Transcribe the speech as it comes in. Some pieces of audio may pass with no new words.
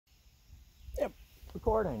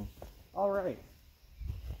Recording. All right.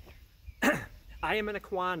 I am in a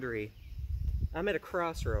quandary. I'm at a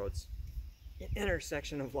crossroads, an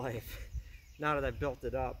intersection of life. Now that I've built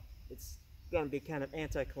it up, it's going to be kind of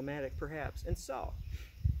anticlimactic perhaps. And so,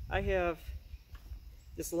 I have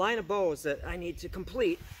this line of bows that I need to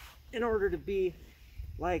complete in order to be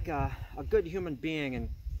like a good human being and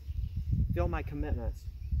fill my commitments.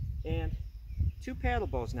 And 2 paddle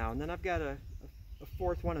bows now, and then I've got a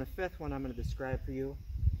 4th one and a 5th one I'm going to describe for you.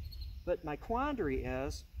 But my quandary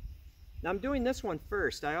is, now I'm doing this one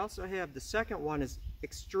first. I also have the second one is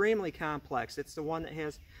extremely complex. It's the one that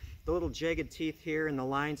has the little jagged teeth here and the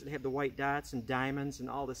lines that have the white dots and diamonds and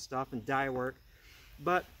all this stuff and dye work.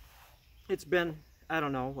 But it's been, I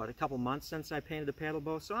don't know, what, a couple months since I painted the paddle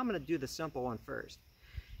bow, so I'm going to do the simple one first.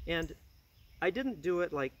 And I didn't do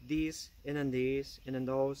it like these and then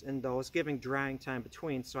those, giving drying time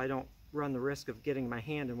between so I don't run the risk of getting my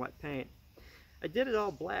hand in wet paint. I did it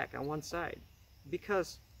all black on one side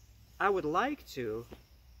because I would like to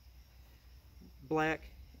black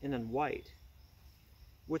and then white,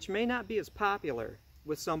 which may not be as popular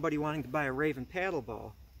with somebody wanting to buy a Raven paddle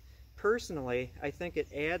bow. Personally, I think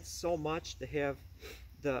it adds so much to have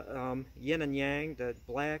the yin and yang, the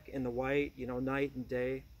black and the white, you know, night and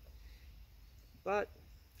day. But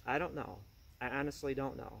I don't know. I honestly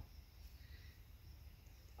don't know.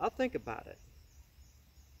 I'll think about it.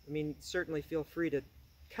 I mean, certainly feel free to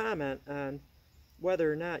comment on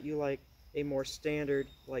whether or not you like a more standard,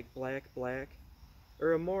 like black,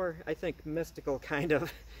 or a more, I think, mystical kind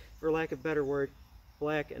of, for lack of a better word,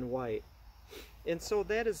 black and white. And so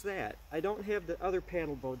that is that. I don't have the other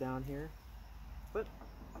paddle bow down here, but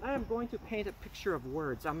I am going to paint a picture of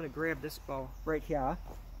words. I'm going to grab this bow right here.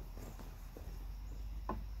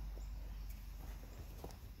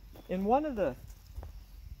 And one of the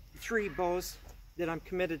 3 bows that I'm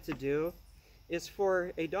committed to do is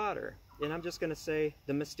for a daughter. And I'm just going to say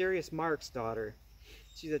the mysterious Mark's daughter.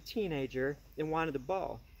 She's a teenager and wanted a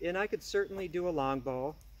bow. And I could certainly do a long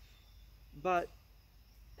bow, but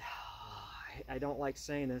I don't like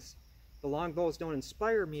saying this. The long bows don't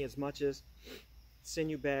inspire me as much as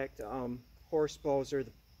sinew-backed horse bows or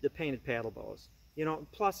the painted paddle bows. You know,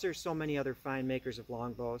 plus there's so many other fine makers of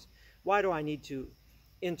long bows. Why do I need to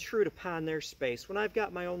intrude upon their space when I've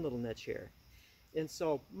got my own little niche here? And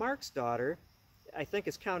so Mark's daughter, I think,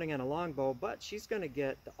 is counting on a longbow, but she's going to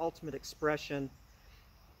get the ultimate expression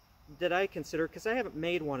that I consider, because I haven't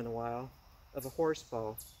made one in a while, of a horse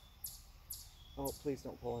bow. Oh, please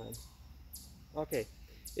don't pull in. Okay,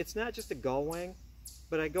 it's not just a gull wing,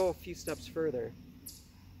 but I go a few steps further.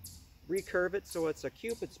 Recurve it so it's a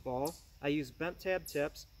Cupid's bow. I use bent tab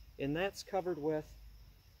tips, and that's covered with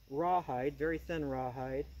rawhide, very thin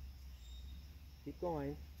rawhide. Keep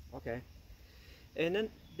going. Okay. And then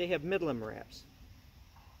they have mid-limb wraps.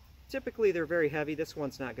 Typically they're very heavy. This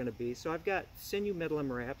one's not going to be. So I've got sinew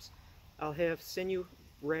mid-limb wraps. I'll have sinew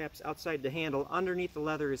wraps outside the handle. Underneath the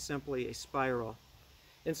leather is simply a spiral.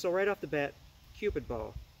 And so right off the bat, Cupid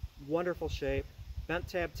bow. Wonderful shape. Bent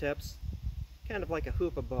tab tips. Kind of like a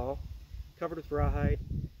hoopah bow. Covered with rawhide.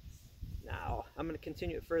 Now, I'm going to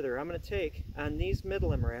continue it further. I'm going to take on these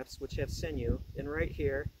mid-limb wraps, which have sinew, and right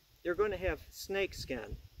here, they're going to have snake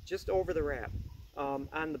skin just over the wrap. On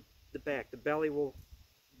the back, the belly will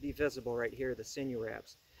be visible right here, the sinew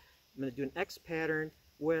wraps. I'm going to do an X pattern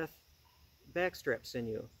with backstrap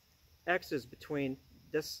sinew. X is between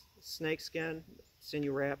this snake skin,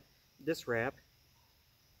 sinew wrap, this wrap.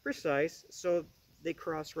 Precise, so they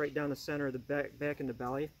cross right down the center of the back and the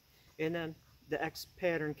belly. And then the X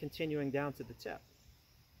pattern continuing down to the tip.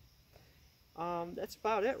 That's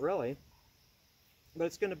about it, really. But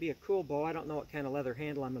it's going to be a cool bow. I don't know what kind of leather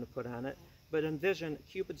handle I'm going to put on it. But envision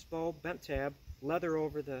Cupid's bow, bent tab, leather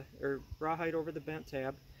over the, or rawhide over the bent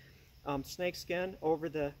tab, snake skin over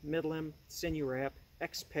the mid-limb sinew wrap,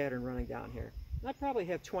 X pattern running down here. And I probably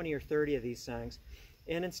have 20 or 30 of these things.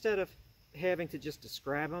 And instead of having to just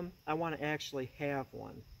describe them, I want to actually have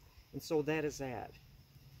one. And so that is that.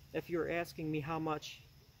 If you're asking me how much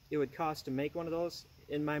it would cost to make one of those,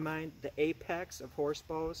 in my mind, the apex of horse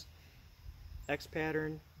bows, X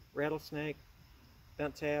pattern, rattlesnake,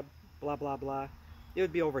 bent tab, blah blah blah, it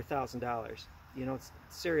would be over $1,000. You know,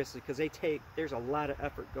 seriously, because there's a lot of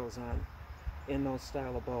effort goes on in those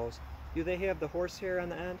style of bows. Do they have the horsehair on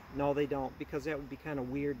the end? No, they don't, because that would be kind of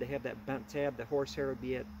weird to have that bent tab. The horsehair would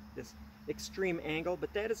be at this extreme angle,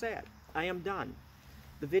 but that is that. I am done.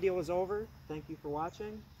 The video is over. Thank you for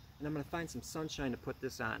watching, and I'm going to find some sunshine to put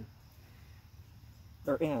this on,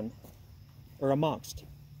 or in, or amongst.